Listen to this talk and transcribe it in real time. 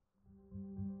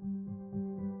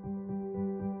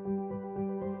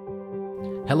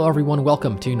Hello, everyone.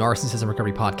 Welcome to Narcissism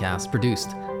Recovery Podcast, produced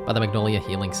by the Magnolia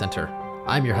Healing Center.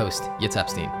 I'm your host, Yitz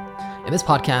Epstein. In this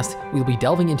podcast, we'll be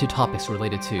delving into topics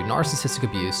related to narcissistic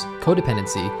abuse,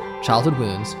 codependency, childhood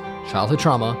wounds, childhood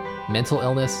trauma, mental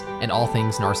illness, and all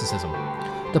things narcissism.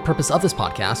 The purpose of this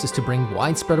podcast is to bring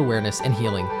widespread awareness and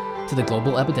healing to the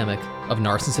global epidemic of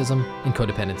narcissism and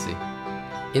codependency.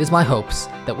 It is my hopes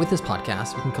that with this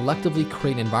podcast, we can collectively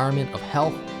create an environment of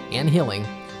health and healing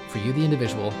for you, the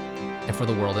individual, and for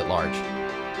the world at large.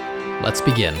 Let's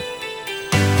begin.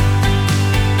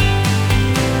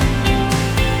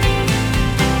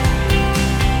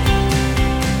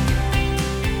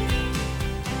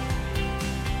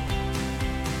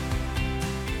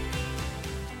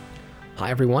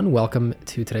 Hi everyone, welcome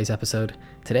to today's episode.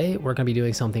 Today we're going to be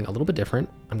doing something a little bit different.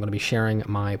 I'm going to be sharing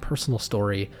my personal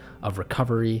story of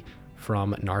recovery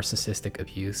from narcissistic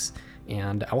abuse,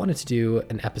 and I wanted to do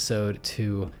an episode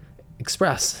to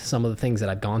express some of the things that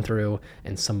I've gone through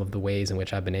and some of the ways in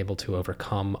which I've been able to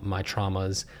overcome my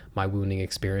traumas, my wounding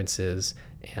experiences,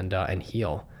 and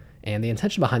heal. And the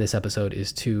intention behind this episode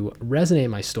is to resonate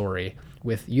my story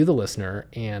with you, the listener,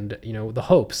 and the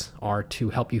hopes are to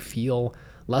help you feel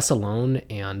less alone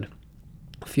and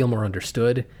feel more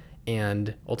understood,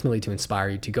 and ultimately to inspire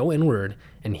you to go inward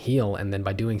and heal. And then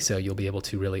by doing so, you'll be able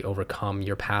to really overcome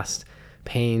your past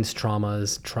pains,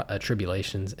 traumas,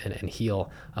 tribulations, and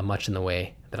heal much in the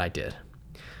way that I did.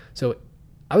 So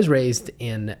I was raised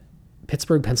in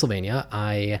Pittsburgh, Pennsylvania.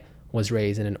 I was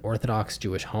raised in an Orthodox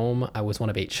Jewish home. I was one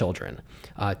of 8 children,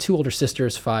 2 older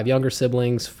sisters, 5 younger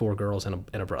siblings, 4 girls, and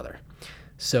a brother.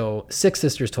 So 6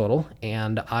 sisters total,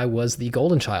 and I was the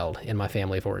golden child in my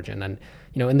family of origin. And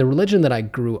in the religion that I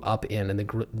grew up in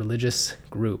the religious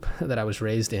group that I was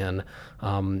raised in,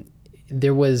 it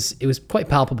was quite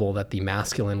palpable that the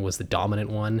masculine was the dominant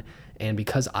one. And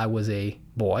because I was a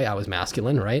boy, I was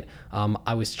masculine, right?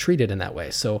 I was treated in that way.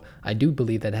 So I do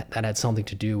believe that had something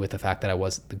to do with the fact that I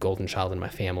was the golden child in my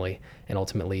family. And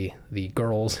ultimately, the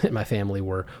girls in my family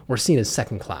were seen as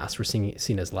second class, were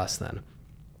seen as less than.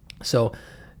 So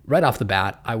right off the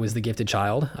bat, I was the gifted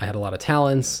child. I had a lot of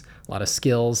talents, a lot of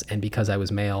skills. And because I was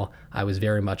male, I was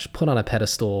very much put on a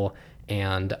pedestal.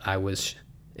 And I was,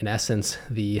 in essence,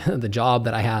 the job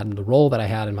that I had and the role that I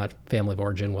had in my family of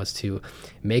origin was to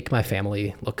make my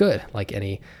family look good, like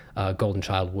any golden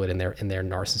child would in their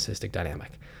narcissistic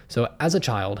dynamic. So as a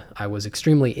child, I was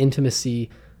extremely intimacy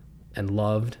and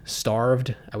loved,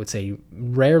 starved. I would say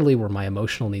rarely were my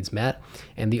emotional needs met.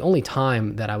 And the only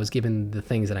time that I was given the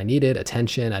things that I needed,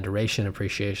 attention, adoration,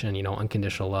 appreciation,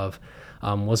 unconditional love,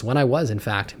 was when I was, in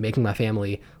fact, making my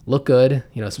family look good,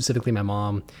 specifically my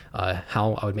mom,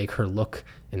 how I would make her look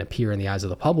and appear in the eyes of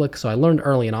the public. So I learned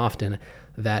early and often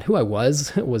that who I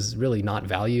was really not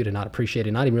valued and not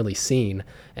appreciated, not even really seen.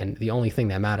 And the only thing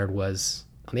that mattered was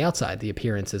on the outside, the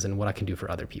appearances and what I can do for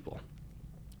other people.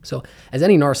 So as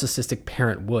any narcissistic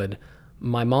parent would,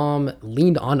 my mom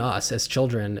leaned on us as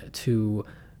children to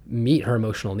meet her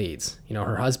emotional needs.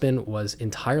 Her husband was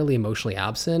entirely emotionally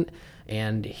absent,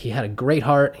 and he had a great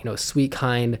heart, sweet,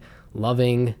 kind,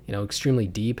 loving, extremely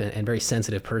deep and very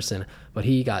sensitive person, but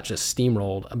he got just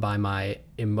steamrolled by my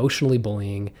emotionally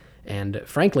bullying and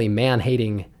frankly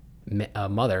man-hating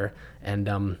mother.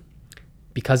 And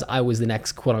because I was the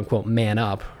next quote unquote man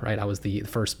up, right? I was the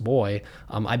first boy.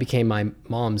 I became my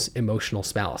mom's emotional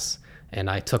spouse, and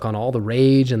I took on all the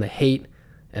rage and the hate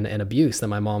and abuse that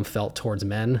my mom felt towards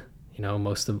men.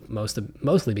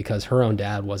 Mostly because her own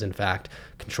dad was in fact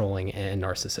controlling and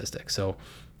narcissistic. So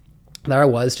there I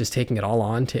was, just taking it all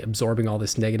on, absorbing all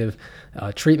this negative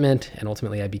treatment, and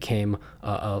ultimately I became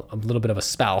a little bit of a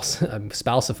spouse,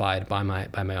 spouseified by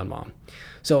my own mom.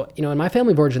 So, in my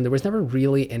family of origin, there was never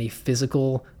really any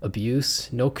physical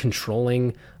abuse, no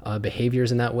controlling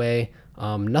behaviors in that way.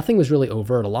 Nothing was really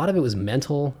overt. A lot of it was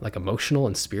mental, like emotional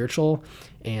and spiritual.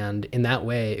 And in that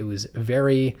way, it was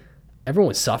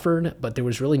everyone suffered, but there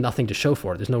was really nothing to show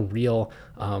for it. There's no real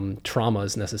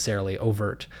traumas necessarily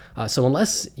overt. So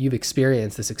unless you've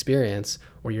experienced this experience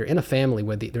where you're in a family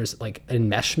where there's like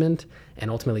enmeshment, and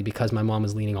ultimately because my mom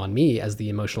was leaning on me as the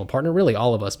emotional partner, really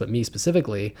all of us, but me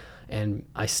specifically, and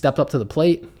I stepped up to the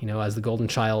plate, as the golden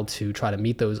child to try to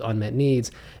meet those unmet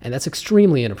needs. And that's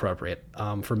extremely inappropriate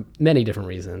for many different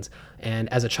reasons.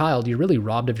 And as a child, you're really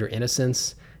robbed of your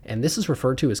innocence. And this is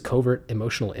referred to as covert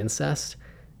emotional incest.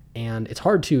 And it's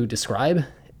hard to describe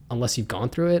unless you've gone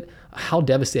through it, how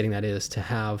devastating that is to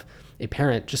have a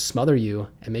parent just smother you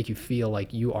and make you feel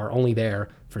like you are only there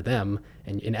for them.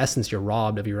 And in essence, you're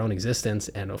robbed of your own existence.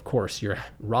 And of course, you're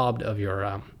robbed of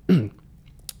your,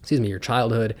 your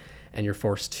childhood, and you're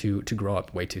forced to grow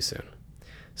up way too soon.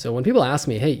 So when people ask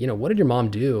me, hey, what did your mom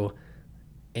do?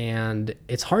 And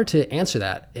it's hard to answer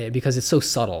that because it's so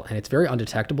subtle and it's very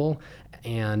undetectable.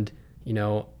 And, you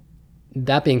know,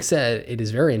 that being said, it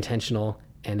is very intentional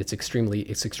and it's extremely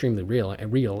real.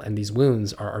 And these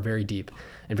wounds are very deep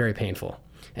and very painful.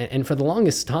 And for the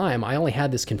longest time, I only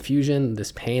had this confusion,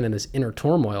 this pain, and this inner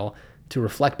turmoil to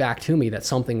reflect back to me that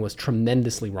something was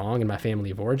tremendously wrong in my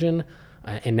family of origin.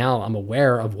 And now I'm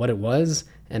aware of what it was.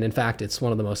 And in fact, it's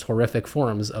one of the most horrific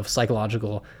forms of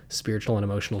psychological, spiritual, and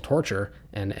emotional torture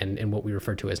and what we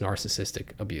refer to as narcissistic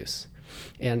abuse.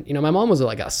 And, you know, my mom was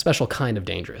like a special kind of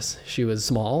dangerous. She was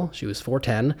small. She was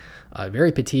 4'10",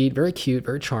 very petite, very cute,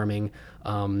 very charming,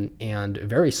 and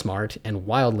very smart and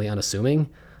wildly unassuming.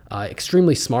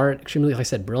 Extremely smart, extremely, like I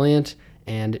said, brilliant.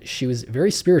 And she was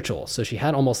very spiritual. So she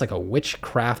had almost like a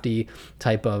witchcrafty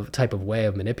type of way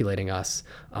of manipulating us.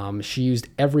 She used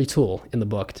every tool in the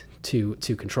book to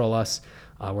control us.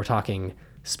 We're talking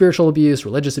spiritual abuse,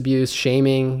 religious abuse,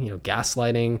 shaming, you know,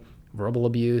 gaslighting, verbal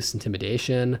abuse,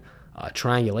 intimidation,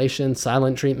 triangulation,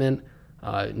 silent treatment.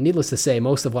 Needless to say,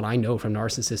 most of what I know from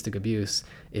narcissistic abuse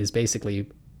is basically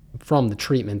from the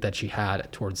treatment that she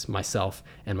had towards myself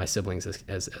and my siblings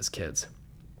as kids.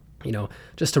 You know,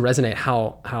 just to resonate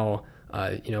how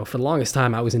you know, for the longest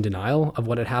time I was in denial of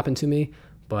what had happened to me,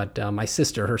 but my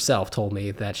sister herself told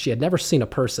me that she had never seen a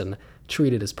person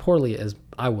treated as poorly as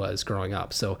I was growing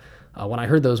up. So when I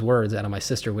heard those words out of my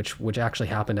sister, which actually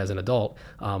happened as an adult,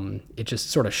 it just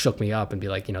sort of shook me up and be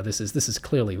like, you know, this is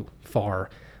clearly far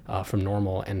from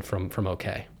normal and from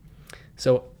okay.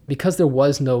 So because there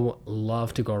was no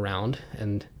love to go around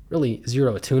and really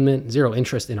zero attunement, zero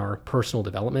interest in our personal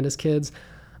development as kids,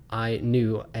 I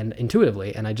knew and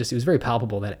intuitively, and it was very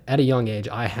palpable that at a young age,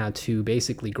 I had to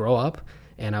basically grow up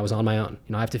and I was on my own.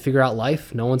 You know, I have to figure out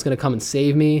life. No one's going to come and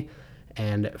save me.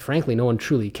 And frankly, no one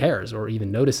truly cares or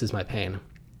even notices my pain.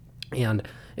 And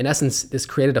in essence, this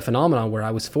created a phenomenon where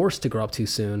I was forced to grow up too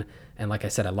soon. And like I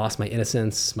said, I lost my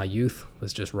innocence. My youth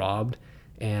was just robbed.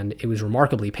 And it was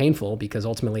remarkably painful because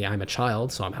ultimately I'm a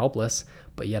child, so I'm helpless,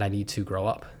 but yet I need to grow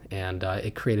up. And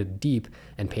it created deep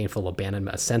and painful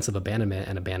abandonment, a sense of abandonment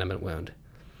and abandonment wound.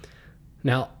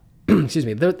 Now, excuse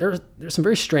me, there's some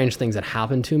very strange things that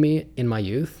happened to me in my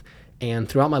youth. And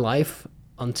throughout my life,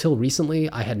 until recently,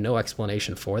 I had no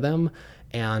explanation for them.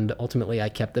 And ultimately, I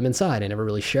kept them inside. I never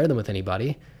really shared them with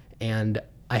anybody. And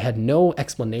I had no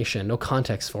explanation, no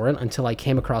context for it until I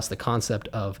came across the concept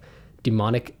of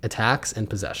demonic attacks and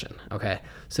possession. Okay,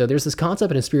 so there's this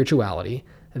concept in spirituality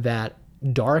that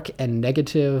dark and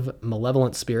negative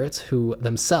malevolent spirits who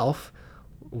themselves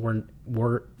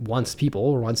were once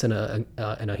people, were once in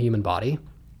a human body,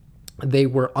 they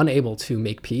were unable to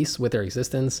make peace with their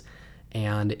existence.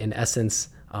 And in essence,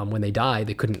 when they die,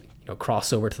 they couldn't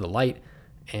cross over to the light.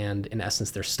 And in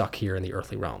essence, they're stuck here in the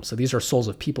earthly realm. So these are souls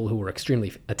of people who were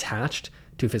extremely attached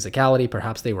to physicality.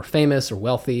 Perhaps they were famous or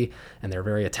wealthy, and they're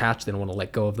very attached. They don't want to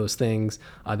let go of those things.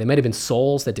 They might have been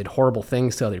souls that did horrible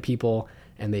things to other people,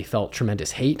 and they felt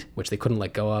tremendous hate, which they couldn't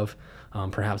let go of.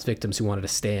 Perhaps victims who wanted to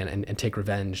stay and take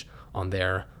revenge on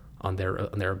their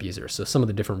abusers. So some of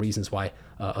the different reasons why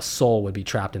a soul would be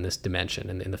trapped in this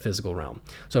dimension in the physical realm.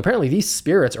 So apparently these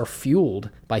spirits are fueled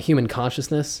by human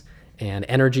consciousness and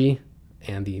energy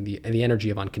and the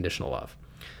energy of unconditional love.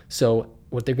 So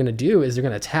what they're going to do is they're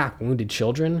going to attack wounded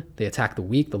children. They attack the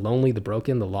weak, the lonely, the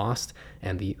broken, the lost,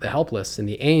 and the helpless. And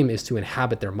the aim is to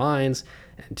inhabit their minds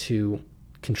and to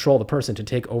control the person, to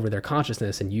take over their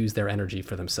consciousness and use their energy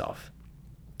for themselves.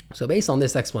 So based on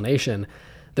this explanation,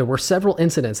 there were several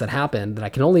incidents that happened that I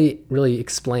can only really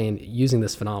explain using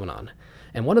this phenomenon.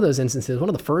 And one of those instances, one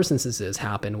of the first instances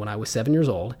happened when I was 7 years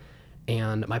old,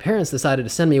 and my parents decided to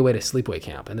send me away to sleepaway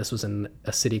camp. And this was in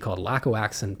a city called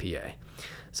Lackawaxen, PA.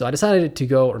 So I decided to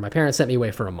go, or my parents sent me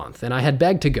away for a month. And I had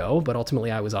begged to go, but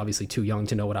ultimately I was obviously too young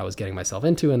to know what I was getting myself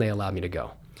into, and they allowed me to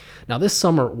go. Now this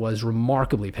summer was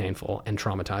remarkably painful and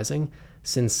traumatizing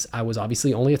since I was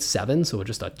obviously only at 7, so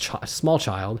just a small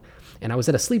child. And I was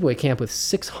at a sleepaway camp with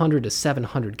 600 to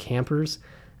 700 campers,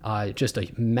 just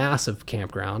a massive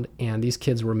campground. And these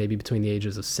kids were maybe between the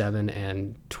ages of 7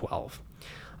 and 12.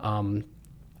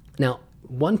 Now,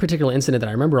 one particular incident that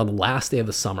I remember on the last day of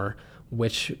the summer,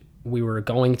 which we were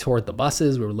going toward the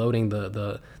buses, we were loading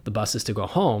the buses to go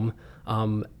home,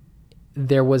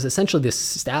 there was essentially this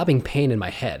stabbing pain in my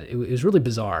head. It was really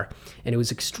bizarre, and it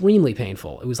was extremely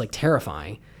painful. It was like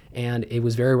terrifying, and it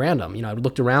was very random. I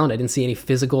looked around, I didn't see any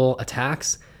physical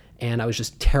attacks, and I was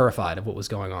just terrified of what was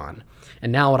going on.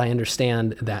 And now I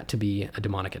understand that to be a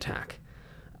demonic attack.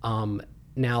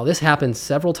 Now, this happened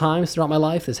several times throughout my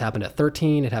life. This happened at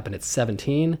 13, it happened at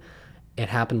 17, it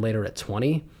happened later at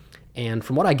 20. And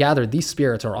from what I gathered, these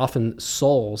spirits are often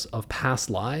souls of past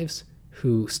lives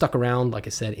who stuck around, like I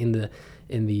said, in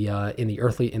the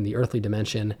earthly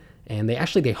dimension, and they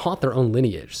haunt their own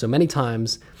lineage. So many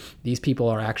times, these people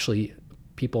are actually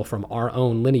people from our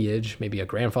own lineage, maybe a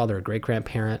grandfather, a great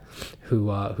grandparent,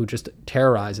 who just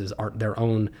terrorizes their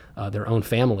own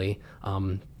family.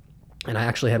 And I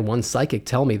actually had one psychic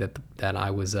tell me that I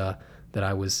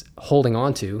was holding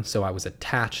on to, so I was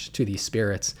attached to these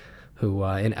spirits who,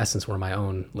 in essence, were my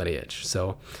own lineage.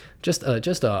 So just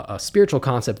a spiritual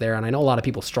concept there. And I know a lot of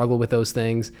people struggle with those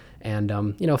things, and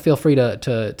feel free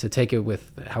to take it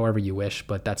with however you wish.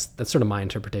 But that's sort of my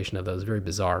interpretation of those very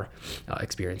bizarre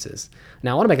experiences.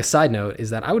 Now, I want to make a side note is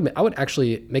that I would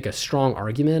actually make a strong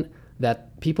argument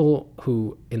that people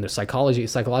who in the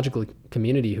psychological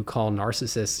community who call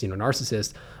narcissists,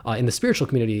 narcissists, in the spiritual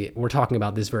community, we're talking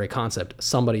about this very concept,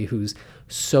 somebody who's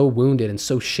so wounded and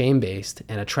so shame-based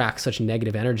and attracts such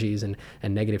negative energies and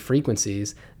negative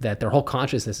frequencies that their whole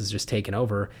consciousness is just taken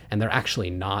over, and they're actually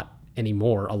not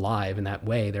anymore alive in that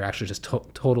way. They're actually just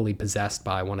totally possessed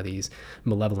by one of these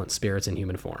malevolent spirits in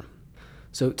human form.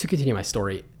 So to continue my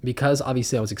story, because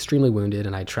obviously I was extremely wounded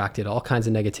and I attracted all kinds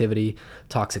of negativity,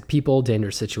 toxic people,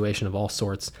 dangerous situation of all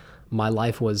sorts, my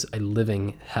life was a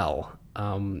living hell.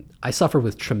 I suffered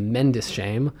with tremendous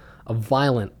shame,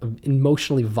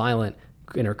 emotionally violent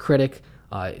inner critic,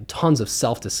 tons of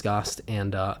self-disgust,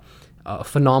 and a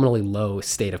phenomenally low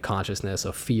state of consciousness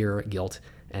of fear, guilt,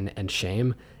 and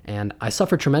shame. And I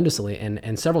suffered tremendously,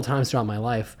 and several times throughout my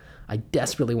life, I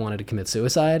desperately wanted to commit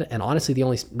suicide, and honestly, the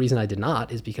only reason I did not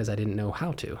is because I didn't know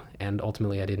how to, and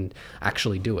ultimately I didn't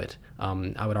actually do it.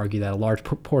 I would argue that a large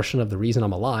portion of the reason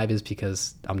I'm alive is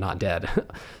because I'm not dead.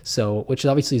 So, which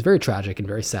obviously is very tragic and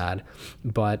very sad,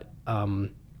 but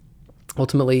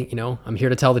ultimately, I'm here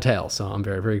to tell the tale, so I'm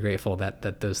very, very grateful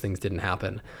that those things didn't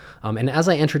happen. And as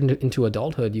I entered into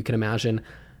adulthood, you can imagine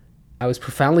I was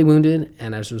profoundly wounded,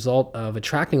 and as a result of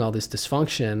attracting all this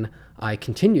dysfunction, I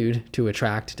continued to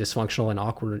attract dysfunctional and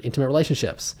awkward intimate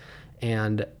relationships.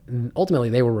 And ultimately,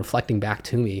 they were reflecting back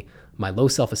to me my low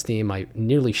self-esteem, my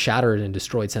nearly shattered and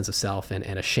destroyed sense of self, and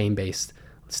a shame-based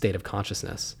state of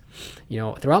consciousness.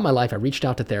 Throughout my life, I reached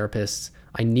out to therapists.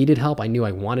 I needed help. I knew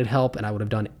I wanted help, and I would have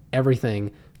done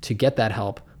everything to get that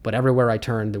help. But everywhere I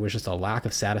turned, there was just a lack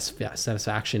of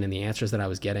satisfaction in the answers that I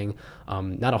was getting,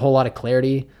 not a whole lot of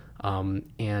clarity,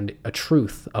 and a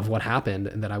truth of what happened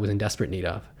that I was in desperate need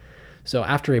of. So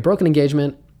after a broken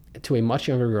engagement to a much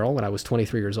younger girl when I was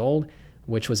 23 years old,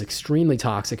 which was extremely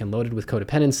toxic and loaded with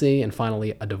codependency, and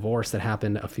finally a divorce that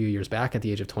happened a few years back at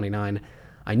the age of 29,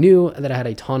 I knew that I had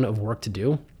a ton of work to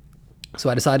do. So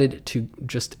I decided to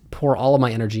just pour all of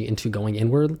my energy into going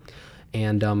inward.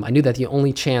 And I knew that the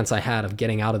only chance I had of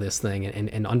getting out of this thing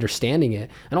and understanding it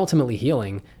and ultimately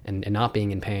healing and not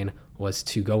being in pain was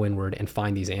to go inward and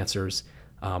find these answers.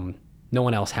 No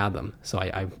one else had them. So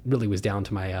I really was down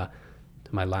to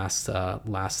my last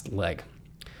leg.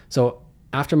 So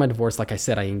after my divorce, like I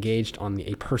said, I engaged on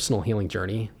a personal healing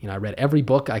journey. I read every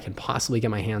book I could possibly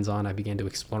get my hands on. I began to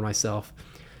explore myself.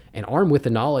 And armed with the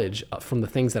knowledge from the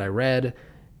things that I read,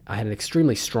 I had an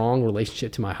extremely strong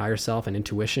relationship to my higher self and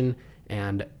intuition,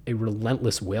 and a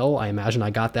relentless will. I imagine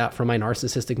I got that from my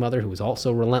narcissistic mother, who was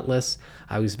also relentless.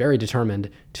 I was very determined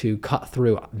to cut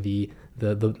through the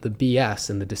BS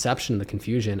and the deception and the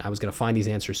confusion. I was going to find these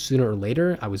answers sooner or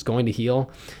later. I was going to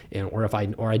heal,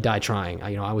 or I die trying.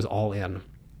 I was all in.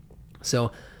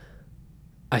 So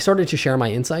I started to share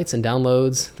my insights and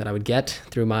downloads that I would get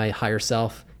through my higher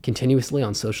self continuously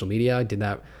on social media. I did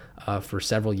that for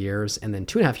several years, and then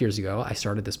 2.5 years ago, I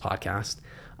started this podcast.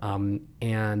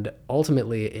 And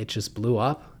ultimately it just blew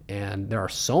up, and there are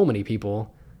so many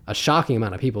people, a shocking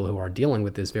amount of people, who are dealing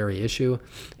with this very issue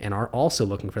and are also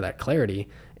looking for that clarity.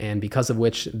 And because of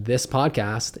which this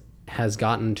podcast has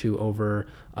gotten to over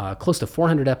close to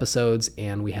 400 episodes,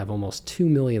 and we have almost 2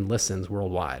 million listens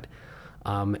worldwide.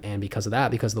 And because of that,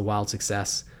 because of the wild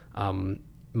success,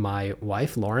 my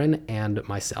wife, Lauren, and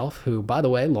myself, who, by the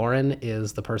way, Lauren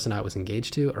is the person I was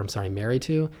married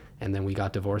to, and then we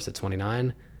got divorced at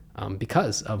 29.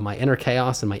 Because of my inner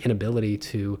chaos and my inability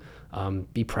to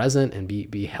be present and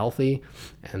be healthy.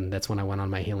 And that's when I went on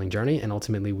my healing journey. And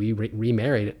ultimately, we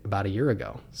remarried about a year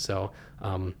ago. So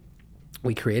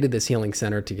we created this healing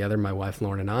center together, my wife,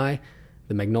 Lauren, and I,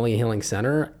 the Magnolia Healing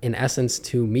Center, in essence,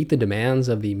 to meet the demands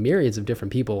of the myriads of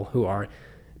different people who are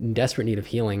in desperate need of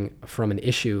healing from an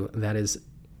issue that is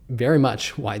very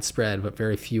much widespread, but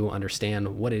very few understand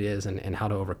what it is and how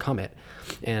to overcome it.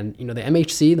 And, the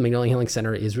MHC, the Magnolia Healing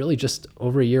Center, is really just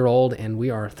over a year old, and we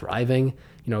are thriving,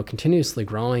 continuously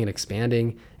growing and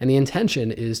expanding. And the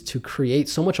intention is to create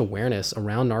so much awareness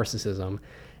around narcissism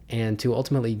and to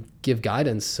ultimately give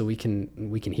guidance so we can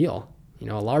heal.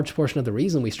 A large portion of the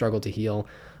reason we struggle to heal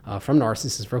from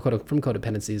narcissism, from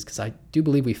codependency, is because I do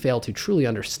believe we fail to truly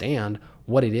understand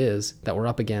what it is that we're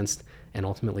up against and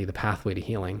ultimately the pathway to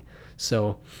healing.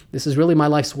 So this is really my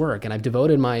life's work, and I've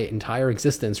devoted my entire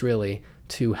existence really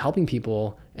to helping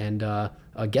people and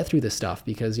get through this stuff,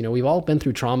 because we've all been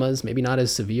through traumas, maybe not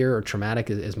as severe or traumatic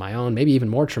as my own, maybe even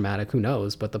more traumatic, who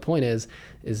knows. But the point is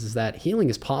that healing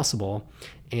is possible,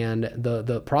 and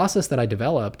the process that I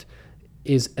developed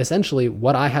is essentially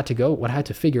what I had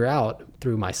to figure out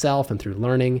through myself and through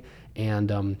learning,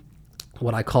 and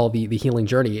what I call the healing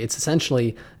journey. It's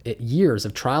essentially years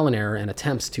of trial and error and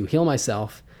attempts to heal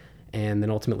myself, and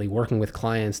then ultimately working with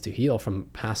clients to heal from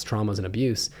past traumas and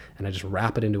abuse. And I just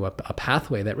wrap it into a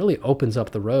pathway that really opens up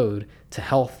the road to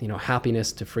health,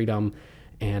 happiness, to freedom.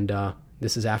 And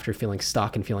this is after feeling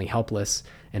stuck and feeling helpless.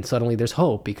 And suddenly there's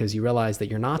hope, because you realize that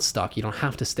you're not stuck. You don't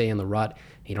have to stay in the rut.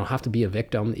 You don't have to be a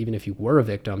victim. Even if you were a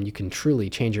victim, you can truly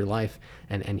change your life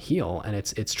and heal. And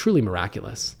it's truly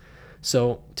miraculous.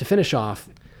 So to finish off,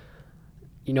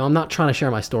 I'm not trying to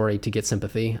share my story to get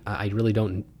sympathy. I really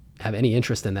don't have any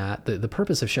interest in that. The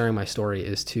purpose of sharing my story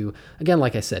is to, again,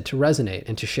 like I said, to resonate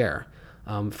and to share.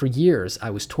 For years, I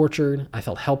was tortured. I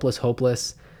felt helpless,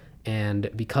 hopeless. And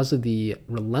because of the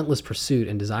relentless pursuit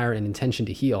and desire and intention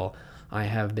to heal, I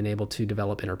have been able to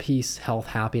develop inner peace, health,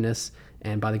 happiness.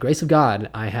 And by the grace of God,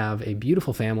 I have a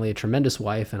beautiful family, a tremendous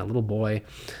wife, and a little boy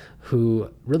who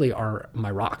really are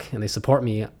my rock. And they support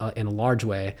me in a large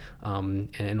way, and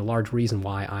a large reason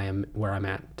why I am where I'm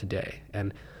at today.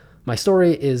 And my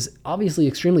story is obviously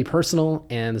extremely personal,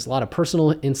 and there's a lot of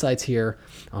personal insights here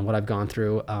on what I've gone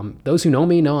through. Those who know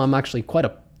me know I'm actually quite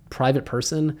a private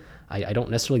person. I don't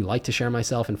necessarily like to share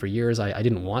myself, and for years I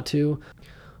didn't want to.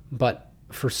 But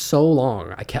for so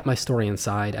long, I kept my story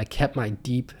inside. I kept my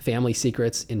deep family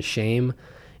secrets in shame,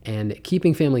 and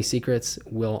keeping family secrets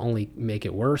will only make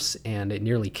it worse, and it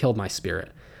nearly killed my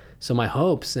spirit. So my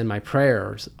hopes and my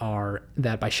prayers are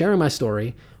that by sharing my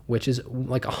story, which is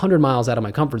like 100 miles out of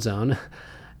my comfort zone,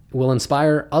 will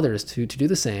inspire others to do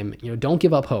the same. Don't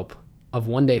give up hope of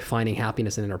one day finding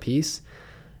happiness and inner peace,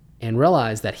 and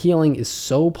realize that healing is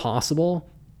so possible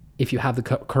if you have the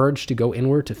courage to go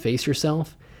inward, to face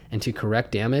yourself, and to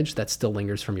correct damage that still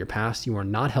lingers from your past. You are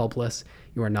not helpless.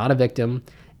 You are not a victim.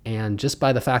 And just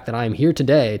by the fact that I am here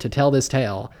today to tell this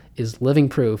tale is living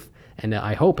proof. And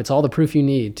I hope it's all the proof you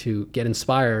need to get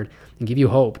inspired and give you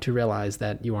hope to realize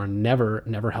that you are never,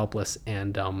 never helpless.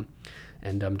 And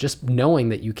just knowing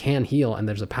that you can heal and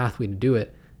there's a pathway to do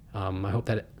it, I hope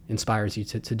that it inspires you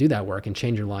to do that work and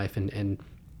change your life and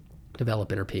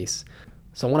develop inner peace.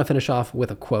 So I want to finish off with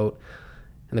a quote.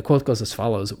 And the quote goes as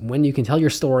follows: "When you can tell your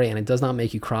story and it does not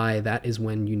make you cry, that is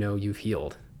when you know you've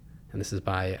healed." And this is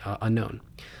by Unknown.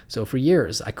 So for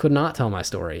years, I could not tell my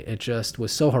story. It just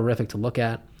was so horrific to look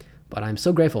at. But I'm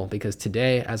so grateful, because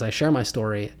today, as I share my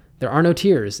story, there are no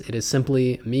tears. It is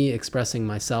simply me expressing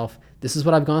myself. This is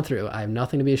what I've gone through. I have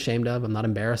nothing to be ashamed of. I'm not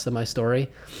embarrassed of my story.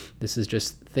 This is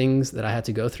just things that I had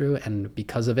to go through. And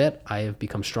because of it, I have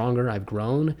become stronger. I've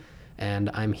grown.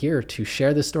 And I'm here to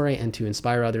share this story and to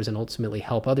inspire others and ultimately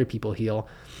help other people heal.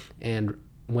 And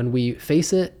when we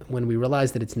face it, when we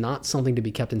realize that it's not something to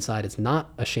be kept inside, it's not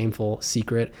a shameful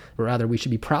secret, but rather we should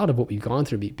be proud of what we've gone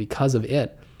through. Because of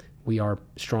it, we are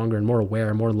stronger and more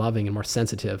aware, more loving and more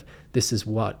sensitive. This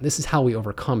is how we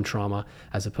overcome trauma,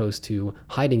 as opposed to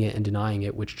hiding it and denying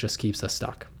it, which just keeps us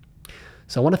stuck.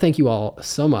 So I want to thank you all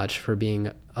so much for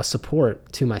being a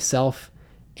support to myself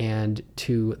and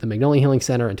to the Magnolia Healing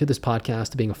Center and to this podcast,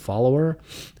 to being a follower.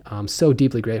 I'm so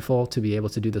deeply grateful to be able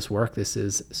to do this work. This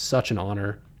is such an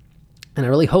honor. And I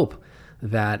really hope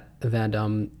that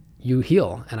you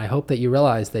heal. And I hope that you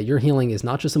realize that your healing is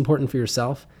not just important for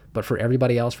yourself, but for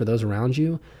everybody else, for those around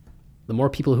you. The more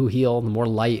people who heal, the more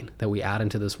light that we add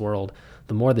into this world,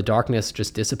 the more the darkness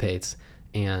just dissipates.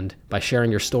 And by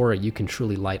sharing your story, you can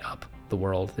truly light up the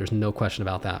world. There's no question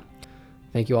about that.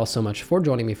 Thank you all so much for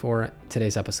joining me for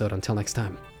today's episode. Until next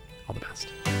time, all the best.